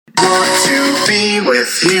be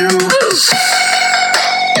with you.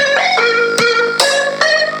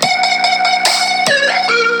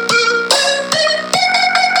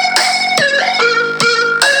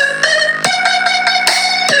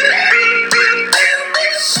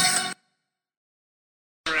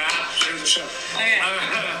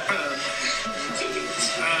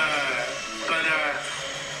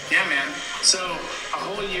 Yeah, man. So, a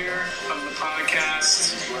whole year of the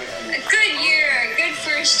podcast. A good year, a good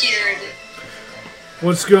first year.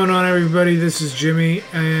 What's going on, everybody? This is Jimmy,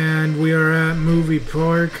 and we are at Movie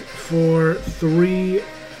Park for 3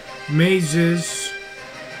 mazes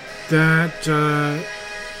that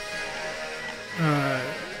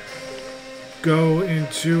go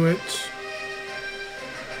into it.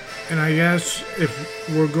 And I guess if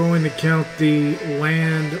we're going to count the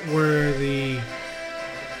land where the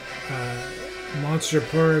Monster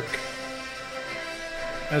Park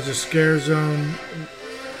as a scare zone,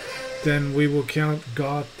 then we will count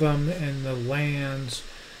Gotham and the lands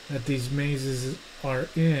that these mazes are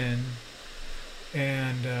in.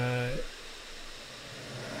 And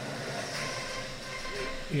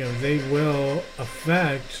they will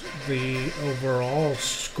affect the overall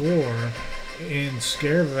score in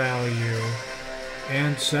scare value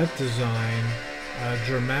and set design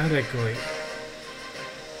dramatically.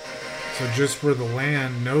 So just for the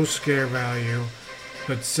land, no scare value,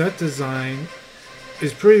 but set design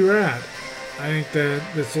is pretty rad. I think that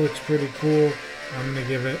this looks pretty cool. I'm going to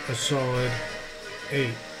give it a solid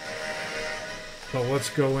 8. But let's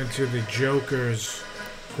go into the Joker's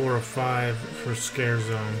 4 or 5 for scare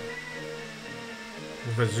zone.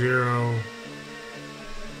 With a 0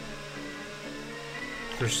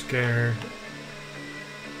 for scare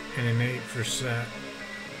and an 8 for set.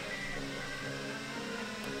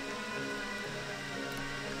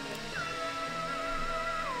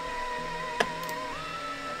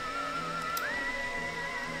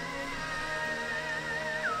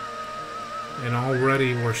 And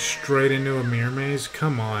already we're straight into a mirror maze?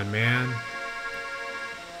 Come on, man.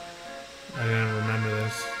 I didn't remember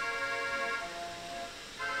this.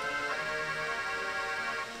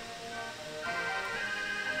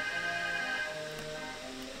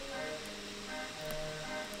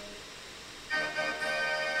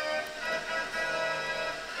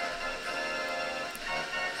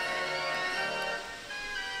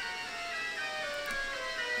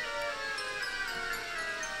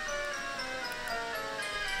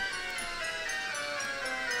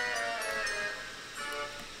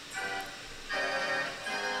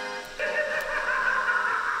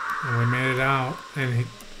 And we made it out, and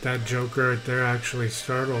that Joker right there actually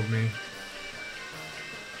startled me.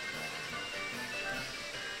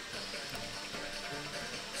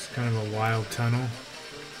 It's kind of a wild tunnel.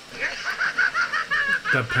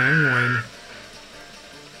 The Penguin.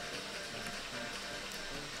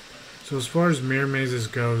 So as far as mirror mazes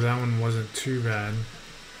go, that one wasn't too bad.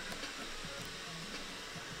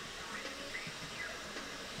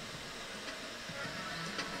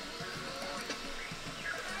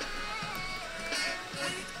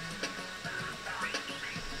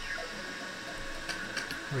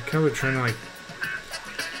 Like how they're trying to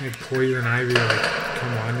make Poison Ivy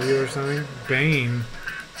come on to you or something. Bane.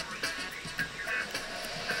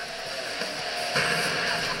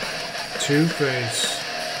 Two-Face.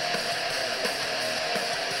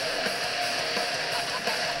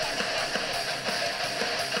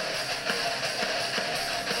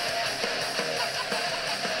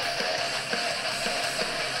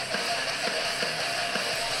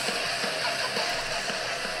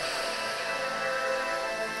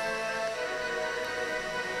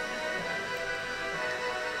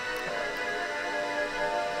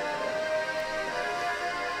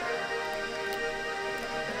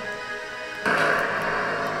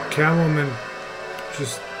 Catwoman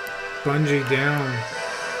just bungee down.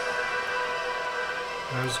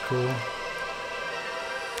 That was cool.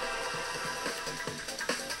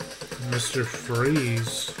 Mr.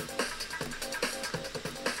 Freeze.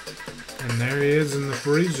 And there he is in the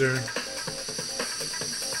freezer.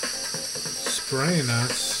 Spraying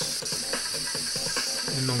us.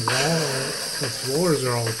 And the floors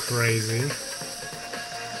are all crazy.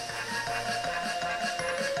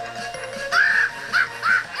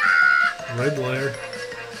 Riddler.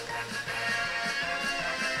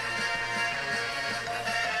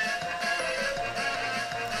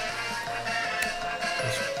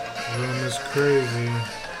 This room is crazy.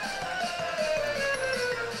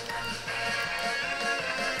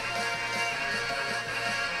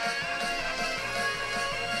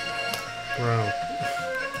 Bro.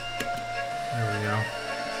 There we go.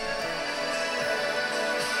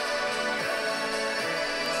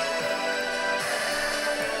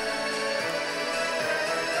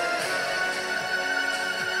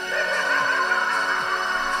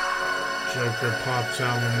 Joker pops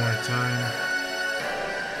out one more time.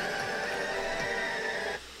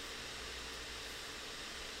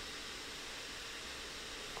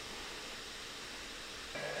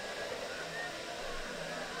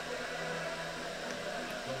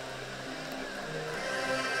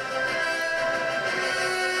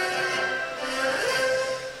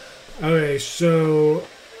 Okay, so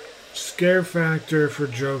scare factor for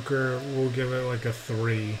Joker, we'll give it like a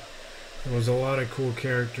 3. There was a lot of cool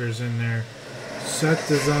characters in there. Set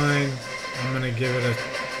design, I'm going to give it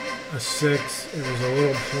a 6. It was a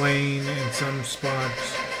little plain in some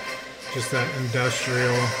spots, just that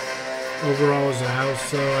industrial. Overall as a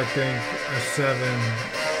house though, I think a 7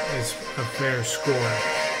 is a fair score.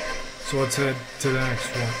 So let's head to the next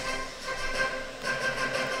one.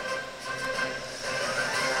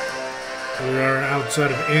 We are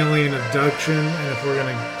outside of alien abduction, and if we're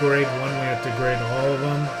going to grade one, we have to grade all of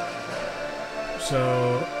them.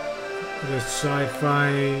 So, the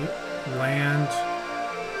sci-fi land,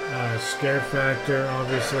 scare factor,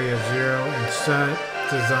 obviously a 0, and set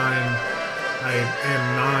design, I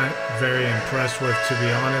am not very impressed with, to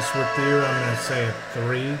be honest with you. I'm going to say a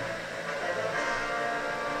 3.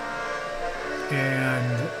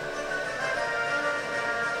 And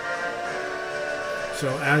so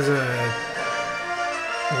as a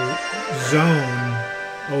zone,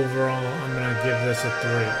 overall, I'm going to give this a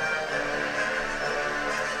 3.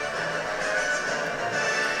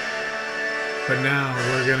 But now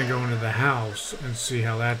we're going to go into the house and see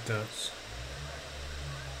how that does.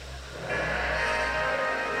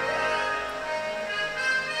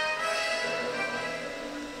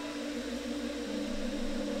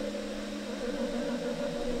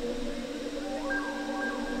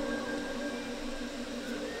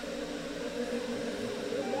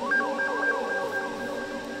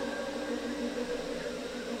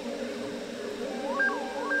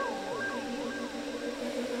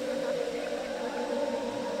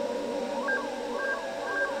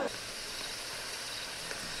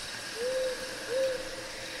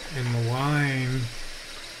 In the line,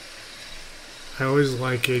 I always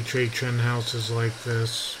like HHN houses like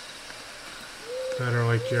this that are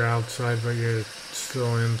like you're outside but you're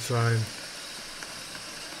still inside.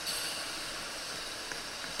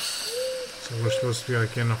 So we're supposed to be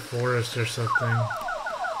like in a forest or something,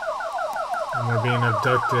 and we're being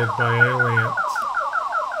abducted by aliens.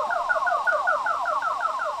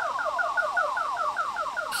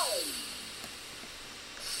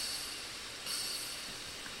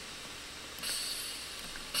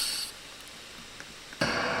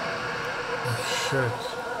 Shit.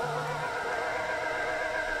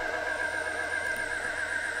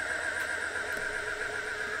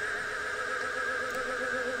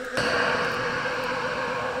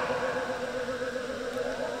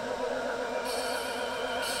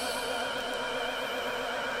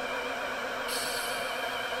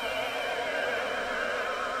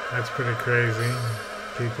 That's pretty crazy.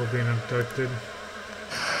 People being abducted.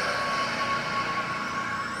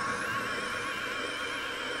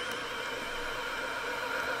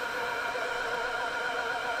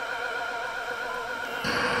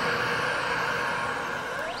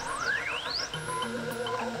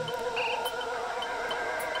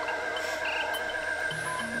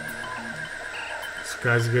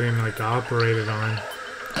 Guy's getting like operated on.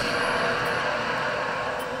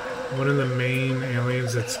 One of the main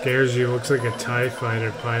aliens that scares you looks like a TIE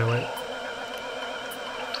fighter pilot.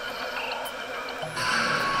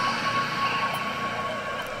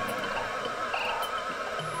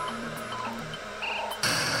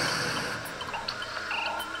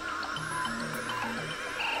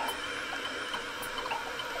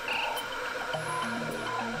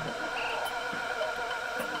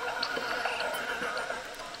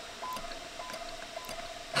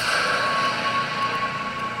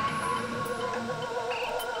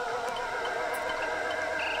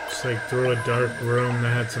 Like through a dark room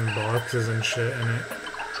that had some boxes and shit in it,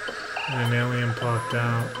 and an alien popped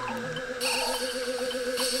out.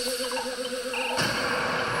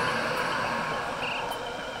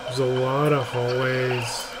 There's a lot of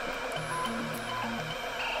hallways.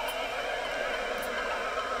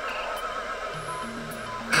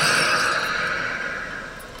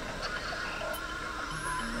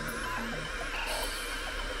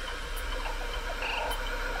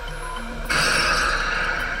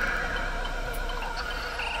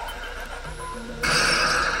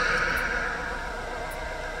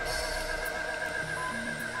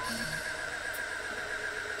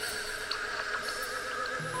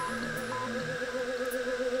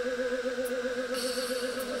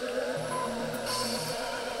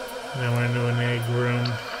 Now we're into an egg room.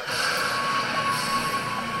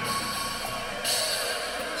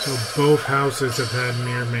 So both houses have had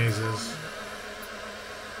mirror mazes.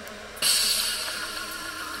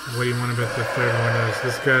 What do you want to bet the third one is?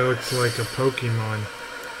 This guy looks like a Pokemon.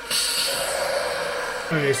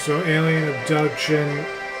 Okay, so alien abduction,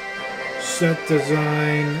 set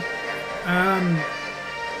design.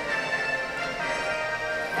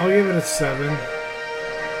 I'll give it a 7.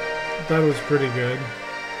 That was pretty good.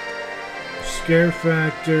 Scare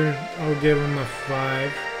factor, I'll give them a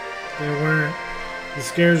 5. The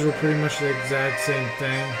scares were pretty much the exact same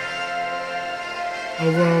thing.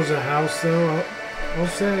 Overall as a house though, I'll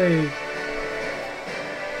say,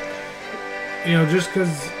 just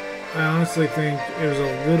because I honestly think it was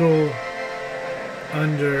a little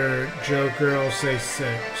under Joker, I'll say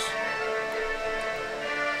 6.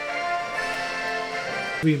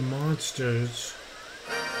 Monsters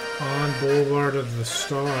on Boulevard of the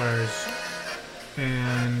Stars,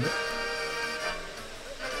 and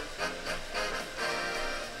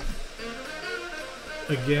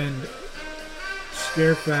again,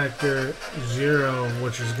 scare factor 0,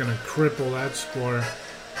 which is going to cripple that score.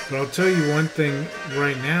 But I'll tell you one thing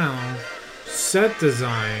right now, set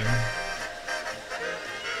design,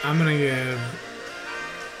 I'm going to give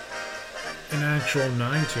an actual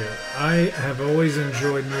 9 to. I have always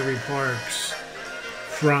enjoyed Movie Park's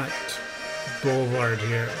front boulevard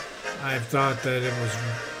here. I've thought that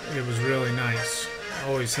it was really nice.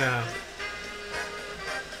 Always have.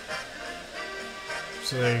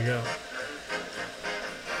 So there you go.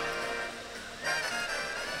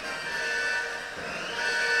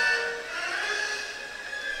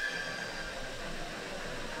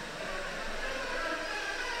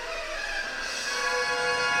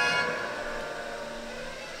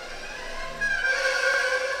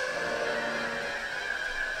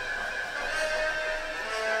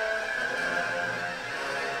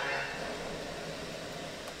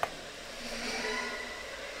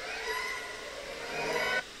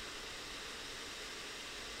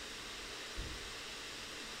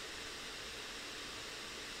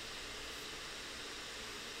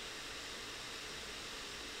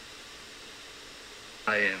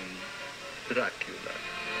 I am Dracula.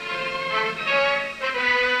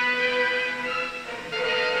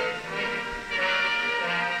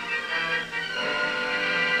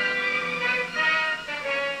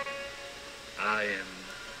 I am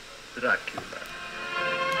Dracula.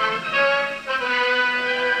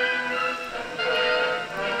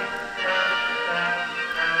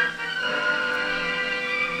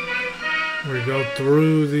 We go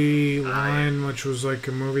through the line, which was like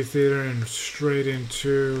a movie theater, and straight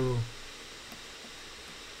into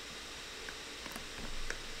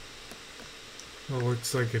what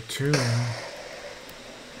looks like a tomb.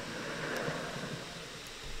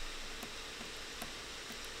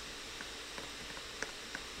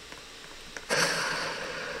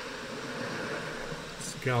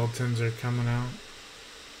 Skeletons are coming out.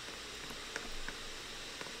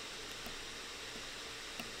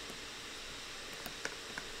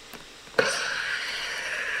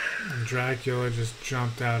 And Dracula just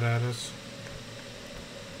jumped out at us.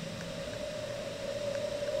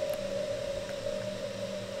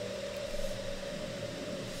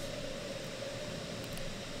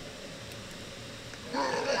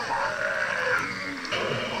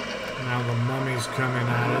 Now the mummy's coming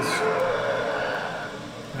at us.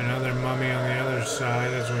 Another mummy on the other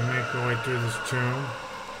side as we make our way through this tomb.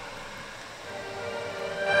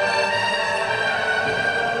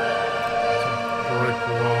 Brick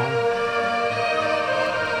wall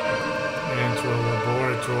into a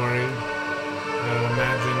laboratory. I would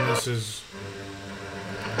imagine this is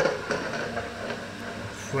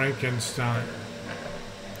Frankenstein.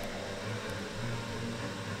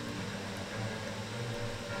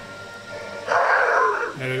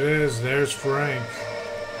 And it is, there's Frank.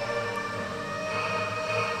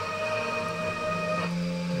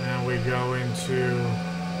 Now we go into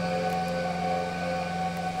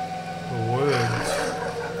the woods,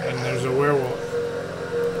 and there's a werewolf.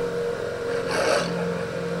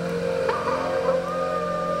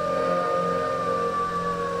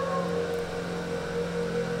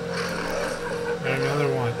 And another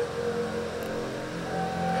one.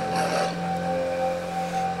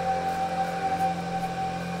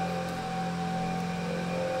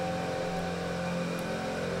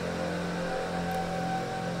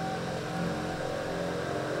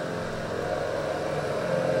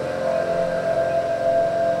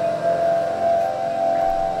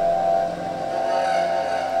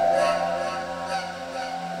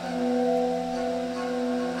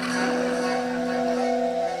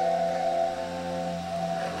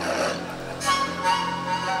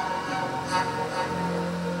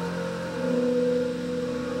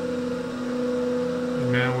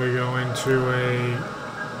 to a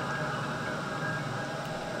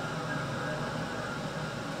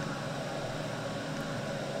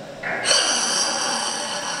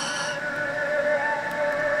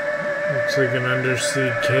looks like an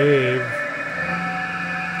undersea cave.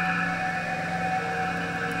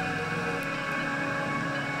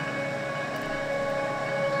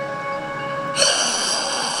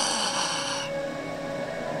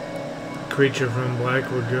 Creature from Black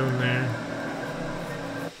Lagoon there.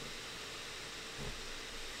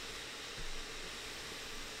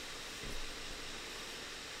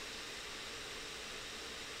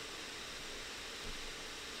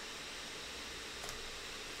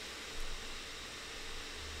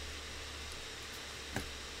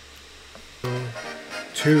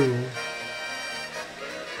 Two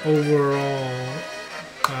overall,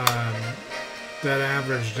 that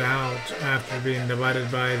averaged out after being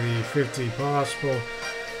divided by the 50 possible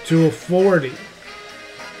to a 40,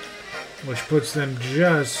 which puts them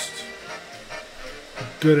just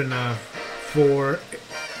good enough for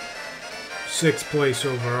 6th place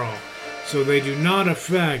overall. So they do not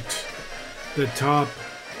affect the top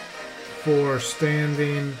 4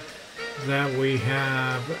 standing that we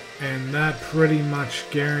have, and that pretty much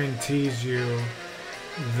guarantees you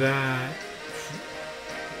that,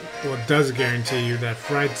 well, it does guarantee you that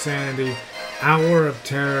Fright Sanity, Hour of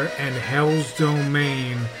Terror, and Hell's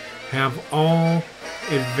Domain have all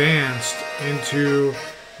advanced into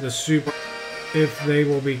the Super, if they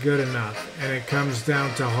will be good enough. And it comes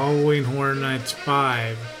down to Halloween Horror Nights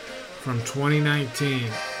 5 from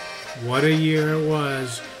 2019. What a year it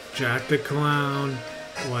was. Jack the Clown,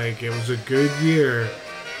 like, it was a good year.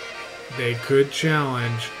 They could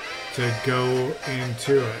challenge to go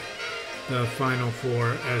into it, the Final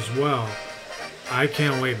 4 as well. I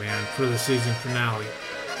can't wait, man, for the season finale.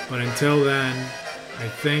 But until then, I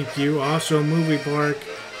thank you. Also, Movie Park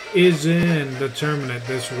is in the tournament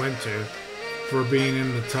this winter for being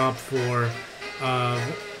in the top 4 of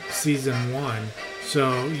season 1.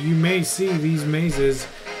 So you may see these mazes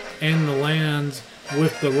and the lands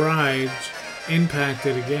with the rides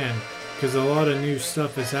impacted again, because a lot of new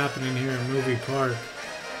stuff is happening here in Movie Park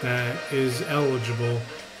that is eligible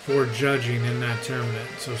for judging in that tournament.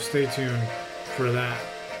 So stay tuned for that.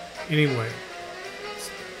 Anyway,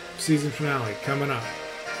 season finale coming up.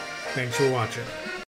 Thanks for watching.